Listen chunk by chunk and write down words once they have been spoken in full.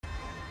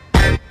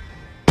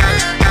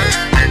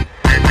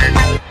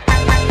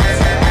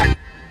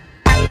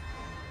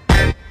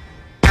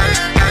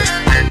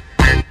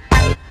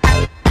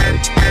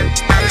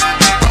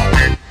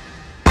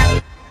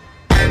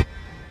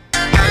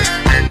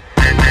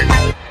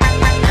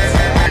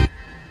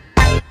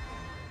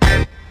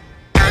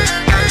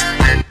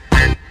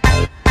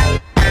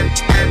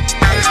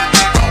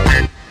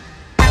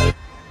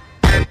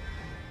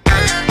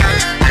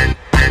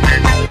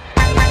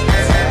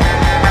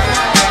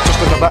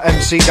another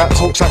MC that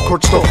talks that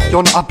crud stuff.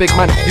 You're not a big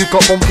man, you've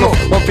got one fluff.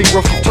 One thing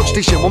rough, you've touched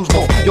this, your mum's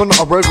muff. You're not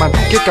a road man,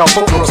 give out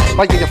foot rust.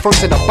 Like you're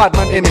fronting a bad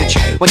man image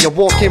when you're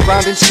walking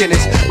round in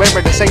skinnies,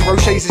 wearing the same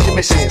rochets as your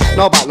missus.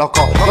 Know about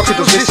locker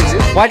does this.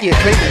 Why do you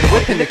claim that you're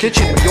whipping the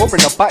kitchen when you're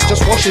in the back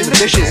just washing the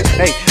dishes?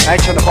 Hey, I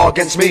ain't trying to bar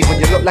against me when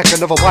you look like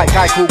another white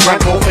guy called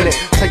Grant won't fill it.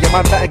 Tell your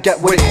man better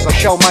get with it, so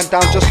show man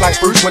down just like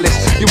Bruce Willis.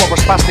 You are a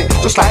spastic,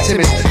 just like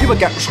Timmins. You will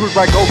get screwed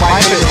right go by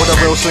it. With a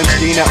real Slim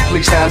Skeeny,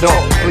 please stand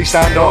up, please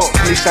stand up,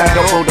 please stand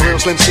up. Oh, the real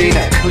Slim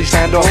Skeeny, please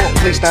stand up,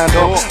 please stand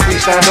up,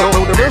 please stand up.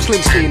 Oh, the real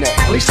Slim Skeeny,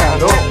 please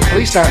stand up,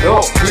 please stand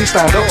up, please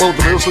stand up. Oh,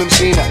 the real Slim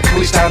Skeeny,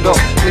 please stand up,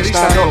 please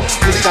stand up,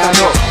 please stand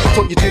up. It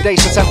took you 2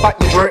 days to send back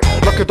your drip.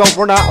 Look, I don't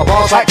run out of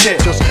bars like shit.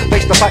 Just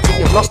face the fact that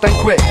you've lost and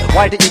quit.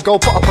 Why didn't you go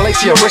put a plate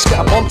to your wrist, get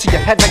a bomb to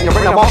your head like you're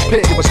in a mosh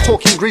pit? You was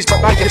talking grease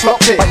but now you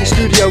flopped it. Like your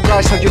studio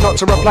guys told you not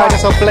to reply,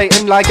 that's so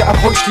blatant. Like get a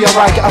punch to your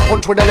right, get a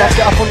punch with the left,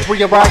 get a punch with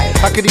your right.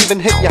 I could even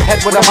hit your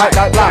head with a mic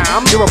like blam.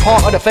 You're a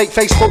part of the fake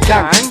Facebook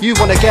gang. You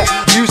wanna get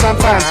views and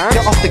fans,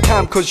 get off the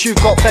cam cause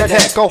you've got bed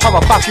hair. Go have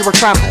a bath, you're a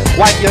tramp.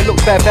 Why do you look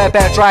bare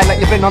dry like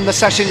you've been on the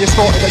session? You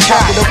started a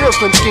chat with a real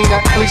Slim Skeeny.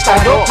 Please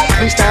stand up,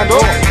 please stand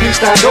up, please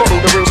stand up. Oh,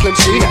 the real Slim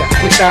Skeeny,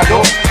 please stand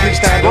up, please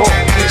stand up,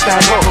 please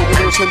stand up. Oh, the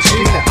real Slim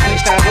Skeeny,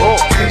 please stand up,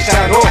 please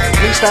stand up,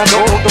 please stand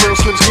up. Oh, the real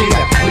Slim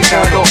Skeeny, please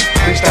stand up,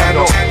 please stand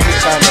up, please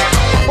stand up.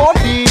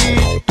 Body,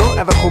 don't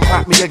ever come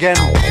at me again,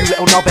 you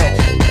little knobhead.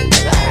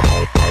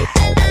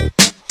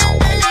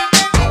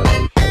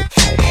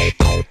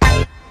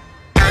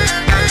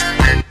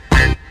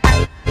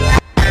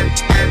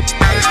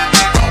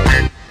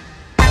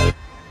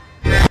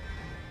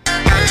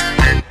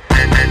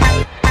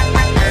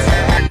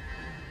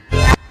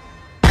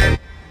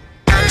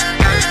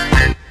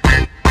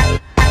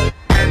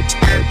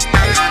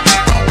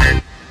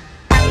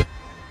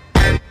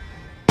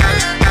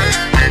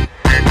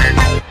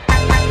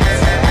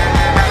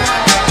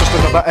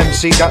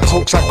 MC that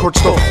talks that crud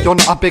stuff. You're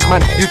not a big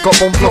man, you've got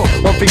one fluff.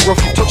 One thing rough,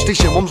 you touched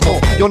this, your mum's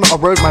muff. You're not a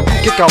road man,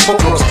 give out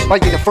foot rust.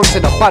 Like you're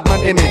fronting a bad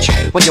man image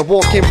when you're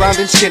walking round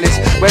in skinnies,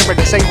 wearing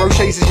the same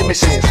rochets as your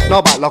missus.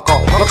 Know about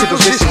locker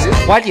does this.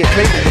 Why do you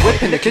claim that you're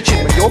whipping the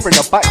kitchen when you're in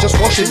the back just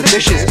washing the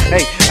dishes?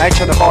 Hey, I ain't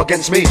trying to bar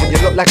against me when you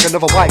look like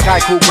another white guy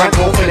called Grant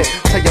won't fill it.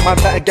 Tell your man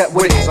better get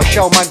with it, so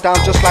show man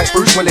down just like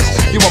Bruce Willis.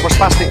 You are a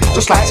spastic,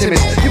 just like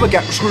Timmins. You will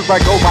get screwed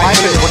right go by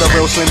it. With a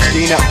real Slim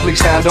Skeeny, please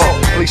stand up,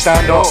 please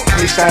stand up,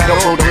 please stand up.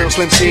 Oh, the real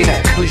Slim Skeeny,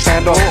 please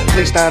stand up,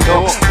 please stand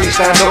up, please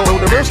stand up. Oh,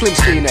 the real Slim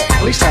Skeeny,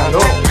 please stand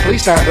up,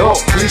 please stand up,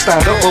 please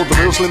stand up. Oh, the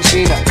real Slim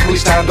Skeeny,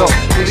 please stand up,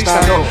 please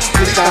stand up,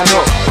 please stand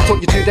up. It took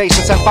you 2 days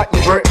to send back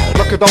your drip.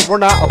 Look, I don't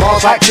run out of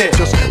bars like shit.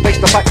 Just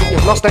face the fact that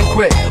you've lost and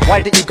quit.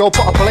 Why didn't you go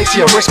put a plate to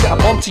your wrist, get a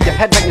bomb to your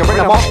head like you're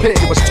in a mosh pit?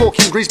 You was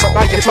talking grease but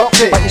now you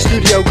flopped it. Like your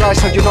studio guys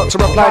told you not to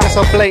reply, that's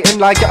so blatant.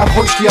 Like get a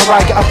punch to your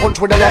right, get a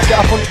punch with the left, get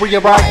a punch with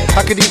your right.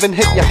 I could even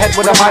hit your head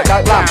with a mic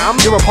like blam.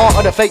 You're a part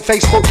of the fake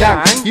Facebook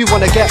gang. You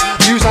wanna get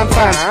views and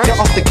fans, get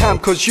off the cam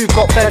cause you've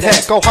got bed hair.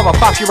 Go have a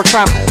bath, you're a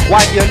tramp.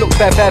 Why do you look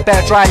bare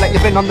dry like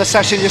you've been on the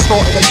session? You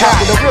started a chat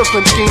with a real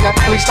Slim Skeeny.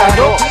 Please stand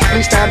up,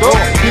 please stand up,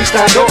 please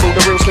stand up. Oh,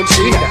 the real Slim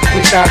Skeeny,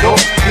 please stand up,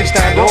 please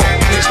stand up,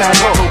 please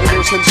stand up. Oh, the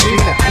real Slim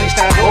Skeeny, please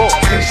stand up,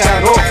 please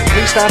stand up,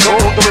 please stand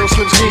up. Oh, the real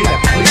Slim Skeeny,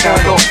 please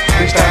stand up,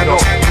 please stand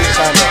up, please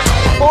stand up.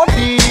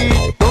 Body,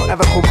 don't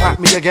ever come at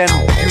me again,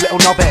 you little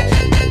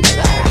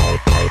knobhead.